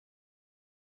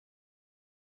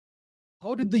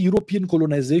How did the European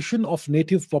colonization of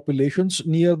native populations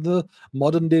near the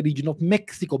modern day region of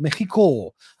Mexico,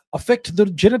 affect the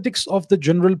genetics of the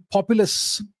general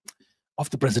populace of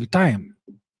the present time?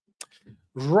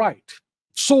 Right.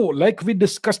 So, like we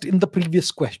discussed in the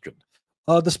previous question,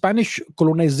 the Spanish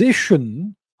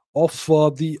colonization of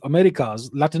the Americas,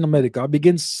 Latin America,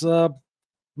 begins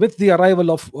with the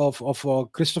arrival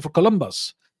of Christopher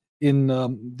Columbus in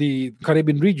the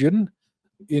Caribbean region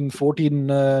in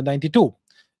 1492.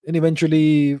 And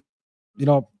eventually, you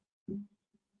know,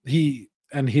 he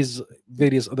and his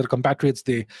various other compatriots,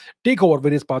 they take over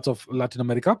various parts of Latin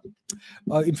America.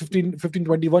 In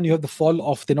 1521, you have the fall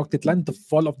of Tenochtitlan, the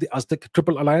fall of the Aztec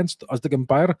Triple Alliance, the Aztec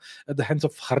Empire, at the hands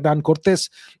of Hernan Cortes.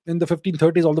 In the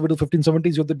 1530s, all the way to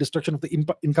 1570s, you have the destruction of the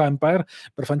Inca Empire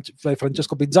by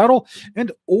Francisco Pizarro.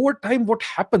 And over time, what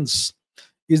happens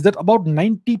is that about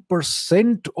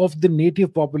 90% of the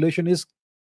native population is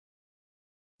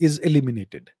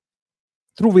eliminated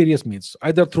through various means,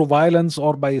 either through violence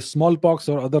or by smallpox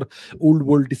or other old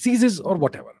world diseases or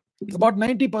whatever. About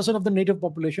 90% of the native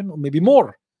population, or maybe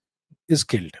more, is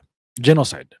killed.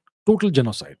 Genocide, total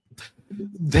genocide.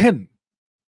 Then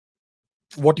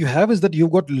what you have is that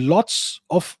you've got lots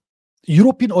of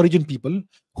European origin people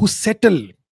who settle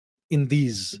in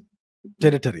these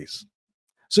territories.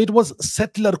 So it was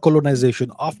settler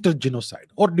colonization after genocide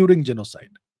or during genocide.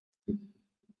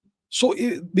 So,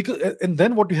 and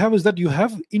then what you have is that you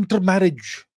have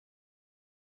intermarriage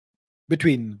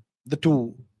between the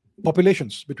two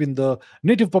populations, between the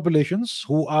native populations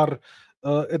who are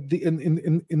at the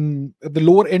at the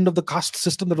lower end of the caste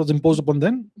system that was imposed upon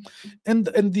them, and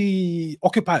the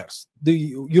occupiers,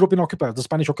 the European occupiers, the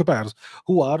Spanish occupiers,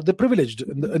 who are the privileged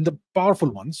and the powerful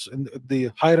ones, and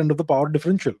the higher end of the power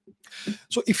differential.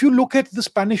 So, if you look at the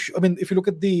Spanish, if you look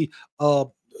at the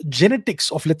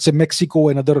genetics of, let's say, Mexico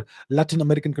and other Latin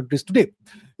American countries today,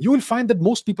 you will find that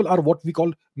most people are what we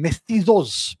call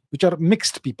mestizos, which are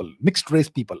mixed people, mixed race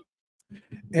people.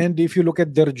 And if you look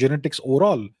at their genetics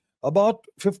overall, about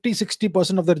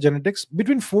 50-60% of their genetics,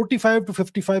 between 45 to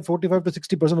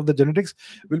 60% of the genetics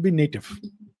will be native,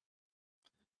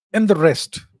 and the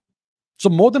rest, so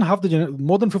more than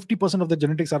 50% of the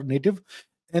genetics are native,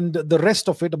 and the rest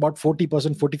of it, about 40%,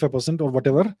 45% or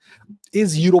whatever,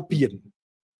 is European.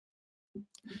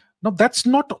 Now, that's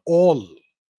not all.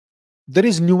 There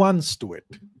is nuance to it.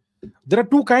 There are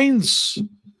two kinds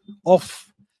of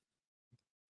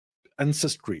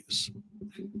ancestries.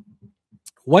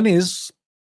 One is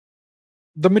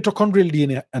the mitochondrial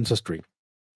DNA ancestry.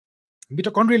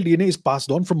 Mitochondrial DNA is passed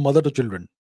on from mother to children.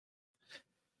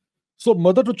 So,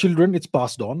 mother to children, it's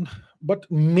passed on, but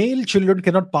male children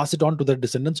cannot pass it on to their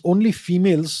descendants. Only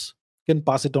females can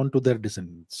pass it on to their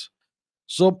descendants.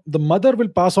 So the mother will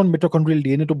pass on mitochondrial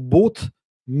DNA to both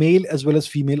male as well as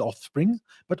female offspring,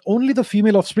 but only the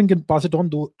female offspring can pass it on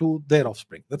to their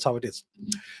offspring. That's how it is.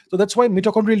 So that's why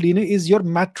mitochondrial DNA is your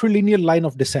matrilineal line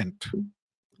of descent.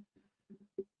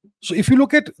 So if you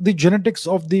look at the genetics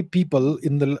of the people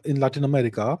in Latin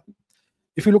America,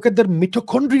 if you look at their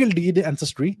mitochondrial DNA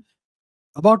ancestry,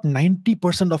 about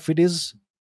 90% of it is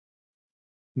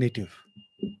native.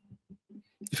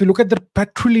 If you look at their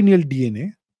patrilineal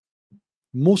DNA,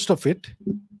 most of it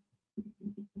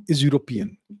is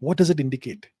European. What does it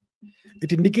indicate?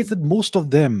 It indicates that most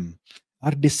of them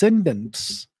are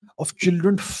descendants of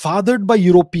children fathered by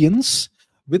Europeans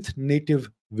with native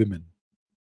women.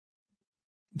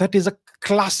 That is a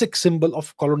classic symbol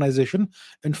of colonization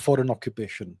and foreign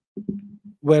occupation,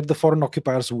 where the foreign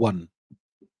occupiers won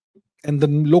and the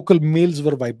local males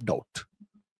were wiped out,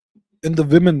 and the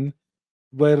women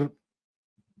were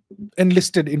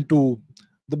enlisted into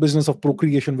the business of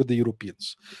procreation with the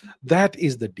Europeans. That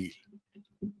is the deal,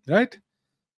 right?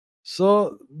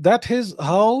 So that is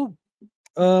how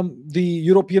the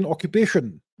European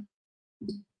occupation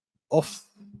of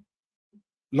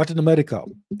Latin America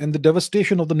and the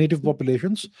devastation of the native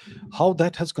populations, how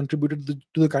that has contributed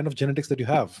to the kind of genetics that you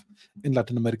have in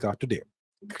Latin America today.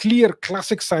 Clear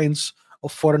classic signs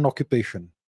of foreign occupation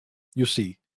you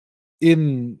see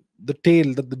in the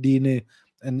tale that the DNA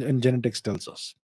and genetics tells us.